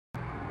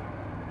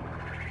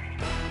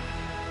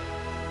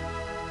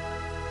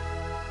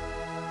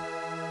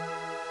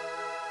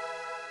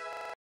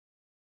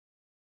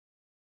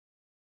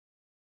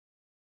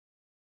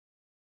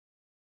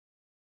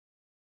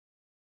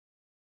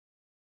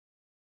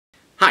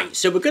Hi,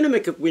 so we're going to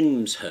make a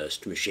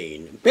Wimshurst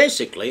machine,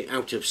 basically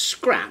out of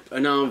scrap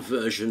and our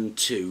version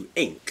 2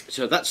 ink.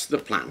 So that's the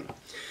plan.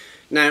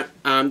 Now,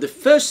 the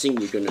first thing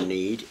you're going to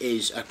need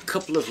is a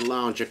couple of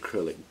large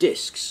acrylic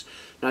discs.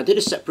 Now, I did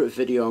a separate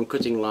video on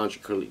cutting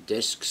large acrylic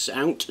discs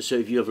out, so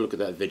if you have a look at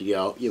that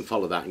video, you can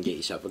follow that and get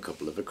yourself a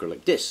couple of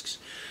acrylic discs.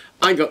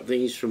 I got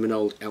these from an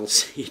old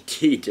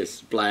LCD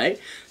display,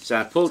 so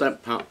I pulled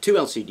out two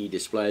LCD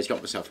displays,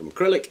 got myself some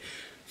acrylic,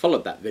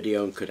 followed that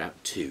video and cut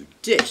out 2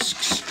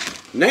 discs.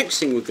 Next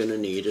thing we're going to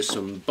need are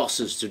some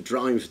bosses to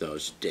drive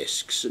those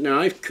discs.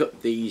 Now I've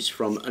cut these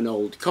from an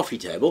old coffee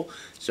table,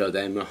 so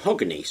they're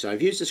mahogany. So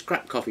I've used a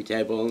scrap coffee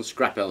table and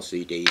scrap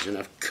LCDs and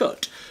I've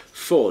cut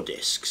 4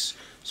 discs.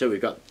 So we've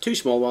got 2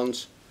 small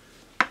ones,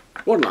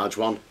 1 large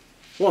one,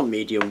 1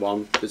 medium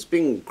one that's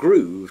been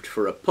grooved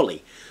for a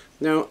pulley.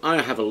 Now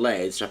I have a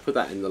lathe, so I put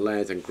that in the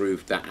lathe and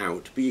grooved that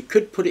out, but you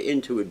could put it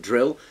into a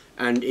drill,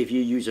 and if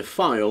you use a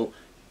file,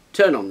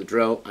 turn on the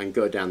drill and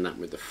go down that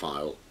with the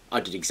file. I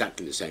did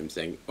exactly the same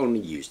thing, only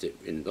used it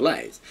in the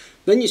lathe.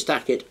 Then you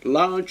stack it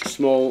large,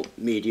 small,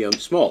 medium,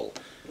 small.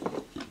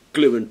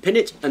 Glue and pin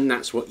it, and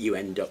that's what you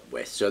end up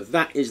with. So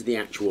that is the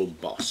actual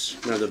boss.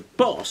 Now the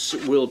boss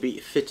will be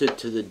fitted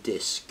to the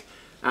disc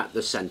at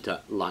the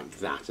centre like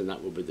that, and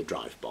that will be the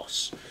drive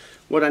boss.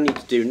 What I need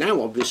to do now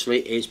obviously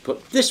is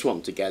put this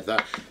one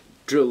together,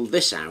 drill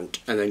this out,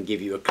 and then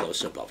give you a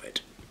close-up of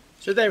it.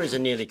 So there is a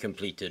nearly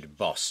completed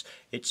boss.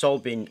 It's all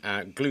been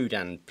glued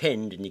and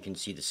pinned, and you can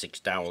see the 6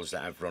 dowels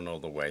that I've run all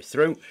the way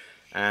through.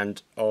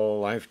 And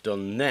all I've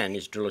done then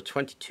is drill a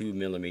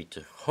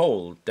 22mm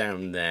hole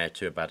down there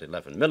to about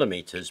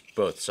 11mm,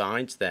 both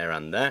sides, there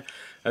and there.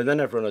 And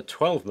then I've run a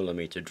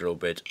 12mm drill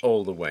bit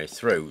all the way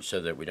through so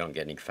that we don't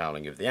get any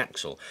fouling of the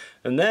axle.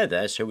 And they're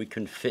there so we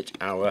can fit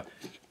our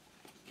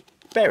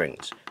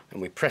bearings.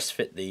 And we press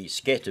fit the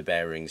skater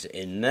bearings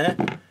in there.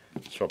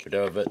 Swap it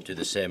over, do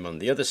the same on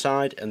the other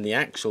side, and the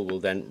axle will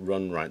then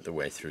run right the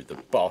way through the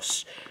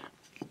boss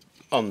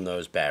on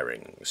those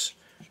bearings.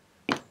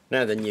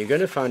 Now then, you're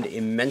going to find it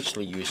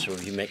immensely useful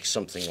if you make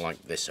something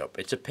like this up.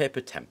 It's a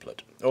paper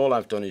template. All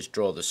I've done is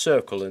draw the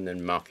circle and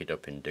then mark it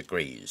up in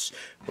degrees.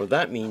 What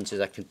that means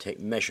is I can take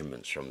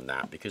measurements from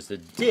that, because the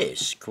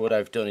disc, what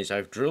I've done is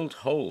I've drilled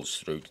holes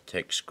through to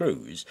take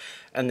screws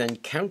and then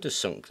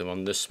countersunk them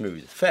on the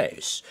smooth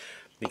face,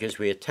 because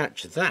we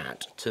attach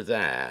that to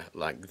there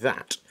like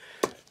that.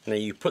 Now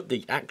you put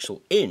the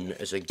axle in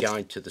as a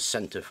guide to the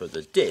centre for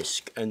the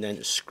disc, and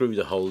then screw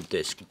the whole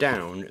disc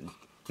down,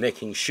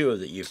 making sure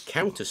that you've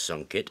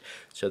countersunk it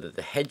so that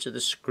the heads of the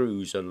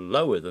screws are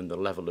lower than the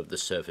level of the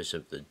surface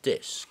of the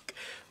disc.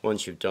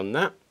 Once you've done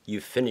that,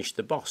 you've finished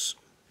the boss.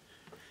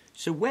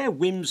 So where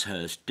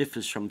Wimshurst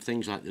differs from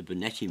things like the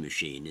Bonetti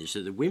machine is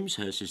that the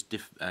Wimshurst is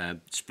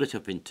split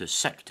up into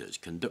sectors,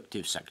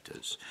 conductive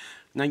sectors.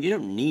 Now you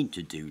don't need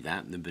to do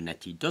that, and the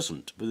Bonetti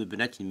doesn't, but the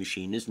Bonetti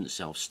machine isn't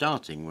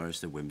self-starting, whereas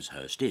the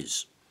Wimshurst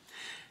is.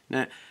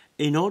 Now,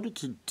 in order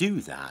to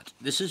do that,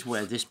 this is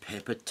where this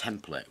paper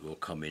template will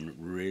come in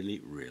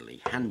really,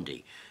 really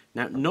handy.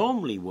 Now,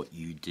 normally what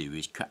you do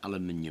is cut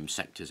aluminium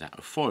sectors out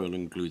of foil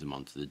and glue them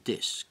onto the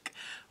disc.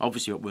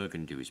 Obviously what we're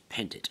going to do is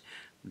paint it,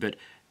 but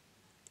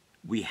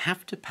we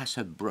have to pass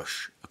a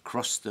brush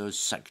across those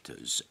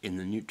sectors in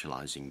the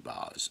neutralizing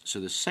bars, so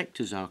the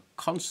sectors are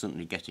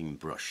constantly getting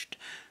brushed,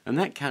 and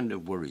that kind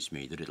of worries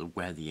me that it'll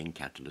wear the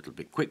ink out a little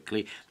bit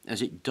quickly,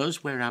 as it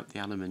does wear out the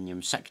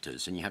aluminium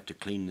sectors, and you have to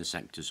clean the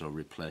sectors or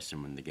replace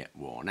them when they get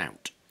worn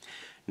out.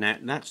 Now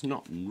that's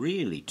not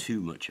really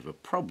too much of a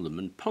problem,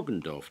 and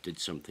Conductive did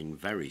something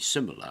very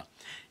similar,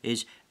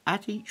 is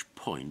at each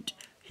point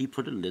he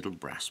put a little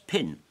brass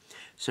pin.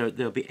 So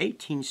there'll be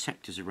 18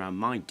 sectors around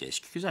my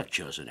disc, because I've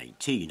chosen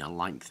 18, I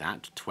like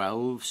that.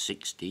 12,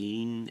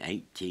 16,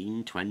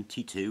 18,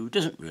 22,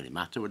 doesn't really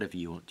matter, whatever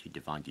you want to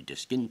divide your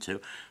disc into.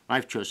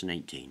 I've chosen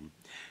 18.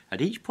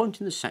 At each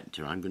point in the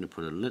sector I'm going to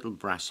put a little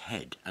brass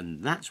head,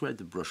 and that's where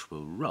the brush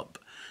will rub.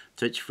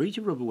 So it's free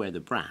to rub away the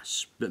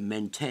brass, but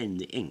maintain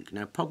the ink.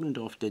 Now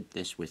Conductive did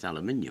this with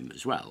aluminium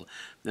as well,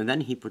 and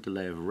then he put a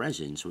layer of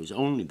resin, so it's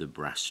only the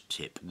brass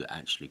tip that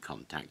actually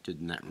contacted,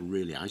 and that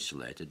really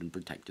isolated and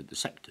protected the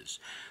sectors.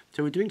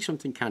 So we're doing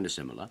something kind of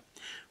similar.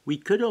 We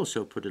could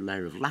also put a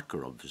layer of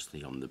lacquer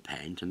obviously on the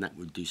paint, and that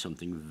would do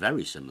something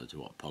very similar to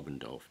what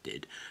Conductive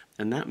did,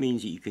 and that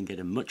means that you can get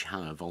a much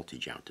higher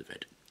voltage out of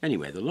it.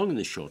 Anyway, the long and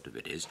the short of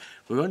it is,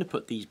 we're going to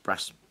put these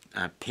brass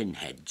pin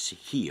heads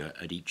here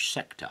at each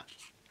sector.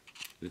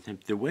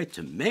 The way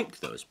to make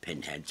those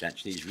pin heads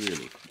actually is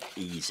really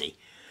easy.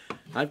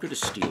 I've got a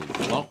steel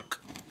block,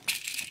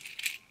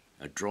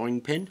 a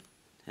drawing pin,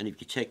 and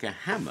if you take a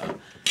hammer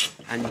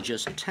and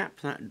just tap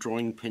that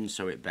drawing pin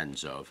so it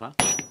bends over,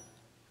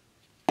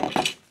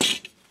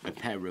 a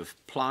pair of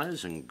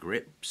pliers and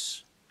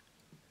grips,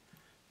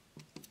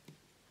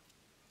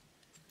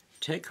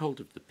 take hold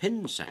of the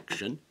pin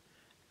section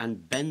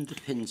and bend the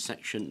pin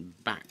section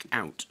back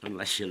out,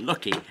 unless you're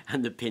lucky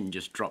and the pin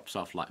just drops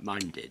off like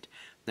mine did.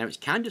 Now it's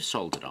kind of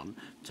soldered on,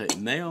 so it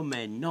may or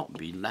may not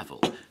be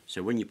level.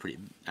 So when you put it,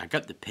 I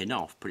got the pin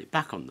off, put it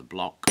back on the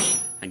block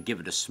and give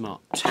it a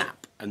smart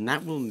tap, and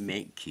that will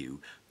make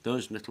you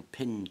those little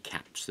pin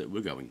caps that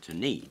we're going to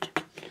need.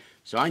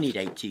 So I need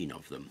 18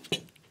 of them.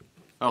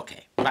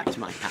 Okay, back to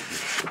my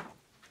pattern.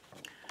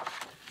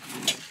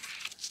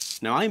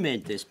 Now I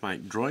made this by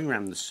drawing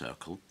around the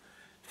circle,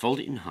 fold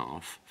it in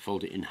half,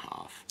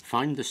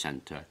 find the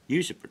centre,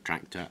 use a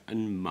protractor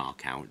and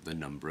mark out the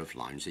number of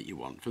lines that you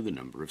want for the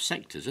number of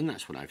sectors, and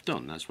that's what I've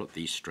done. That's what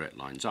these straight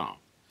lines are.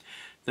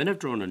 Then I've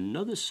drawn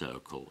another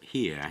circle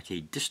here at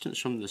a distance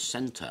from the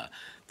centre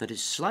that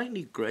is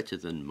slightly greater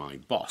than my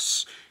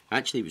boss.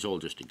 Actually, it was all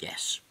just a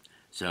guess.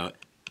 So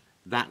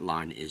that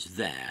line is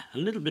there, a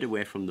little bit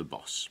away from the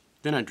boss.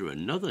 Then I drew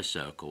another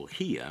circle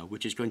here,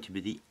 which is going to be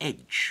the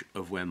edge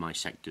of where my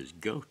sectors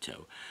go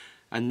to.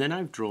 And then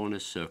I've drawn a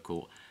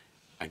circle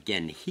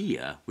again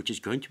here, which is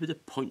going to be the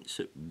points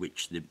at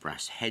which the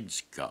brass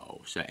heads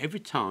go. So every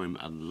time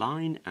a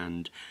line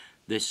and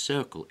this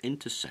circle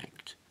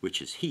intersect,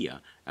 which is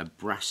here, a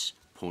brass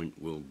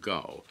point will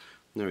go.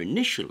 Now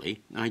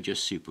initially, I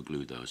just super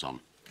glue those on.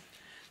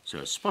 So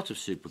a spot of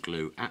super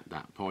glue at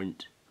that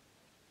point,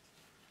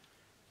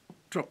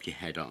 drop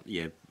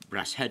your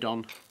brass head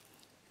on,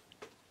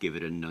 give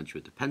it a nudge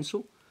with the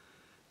pencil,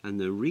 and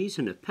the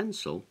reason a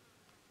pencil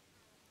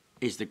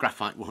is the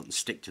graphite won't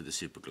stick to the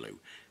super glue,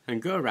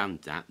 and go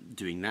around that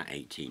doing that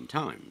 18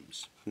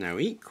 times. Now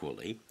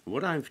equally,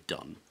 what I've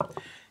done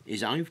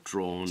is I've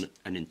drawn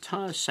an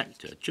entire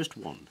sector, just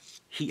one,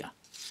 here,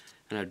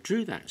 and I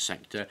drew that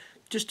sector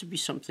just to be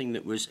something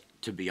that was,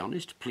 to be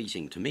honest,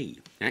 pleasing to me.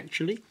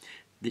 Actually,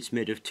 it's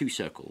made of two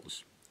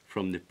circles.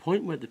 From the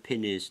point where the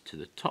pin is to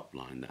the top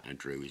line that I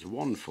drew is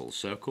one full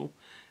circle,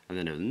 and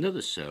then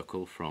another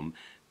circle from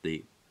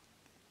the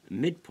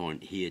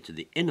midpoint here to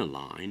the inner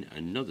line,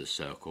 another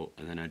circle,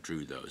 and then I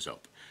drew those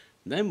up.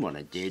 Then what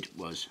I did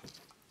was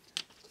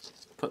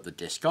put the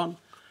disc on,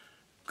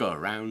 go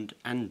around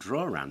and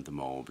draw around them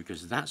all,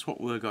 because that's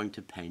what we're going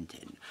to paint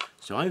in.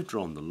 So I've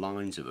drawn the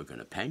lines that we're going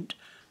to paint.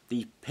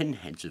 The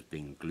pinheads have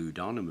been glued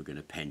on and we're going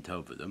to paint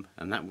over them,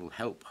 and that will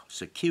help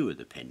secure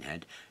the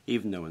pinhead,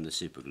 even though when the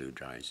super glue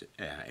dries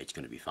it's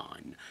going to be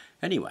fine.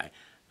 Anyway,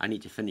 I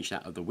need to finish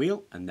that other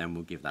wheel and then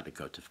we'll give that a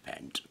coat of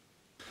paint.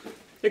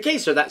 Okay,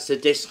 so that's the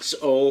discs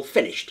all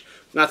finished.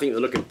 And I think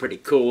they're looking pretty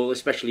cool,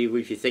 especially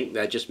if you think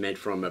they're just made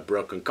from a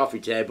broken coffee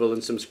table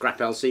and some scrap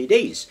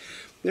LCDs.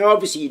 Now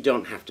obviously you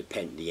don't have to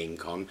paint the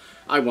ink on.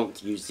 I want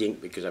to use the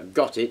ink because I've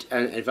got it,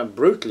 and if I'm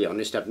brutally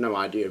honest, I've no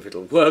idea if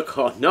it'll work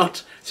or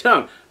not. So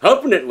I'm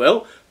hoping it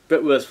will,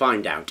 but we'll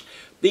find out.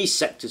 These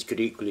sectors could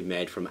equally be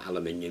made from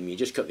aluminium. You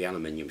just cut the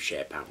aluminium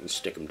shape out and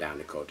stick them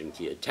down according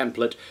to your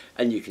template,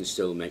 and you can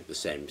still make the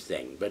same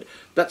thing. But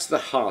that's the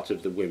heart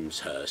of the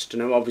Wimshurst.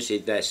 Now obviously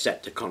they're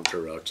set to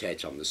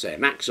contra-rotate on the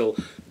same axle,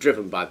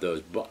 driven by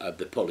those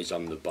the pulleys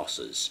on the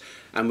bosses.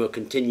 And we'll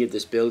continue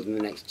this build in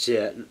the next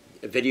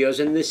videos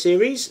in this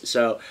series.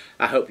 So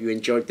I hope you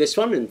enjoyed this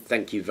one, and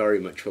thank you very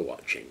much for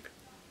watching.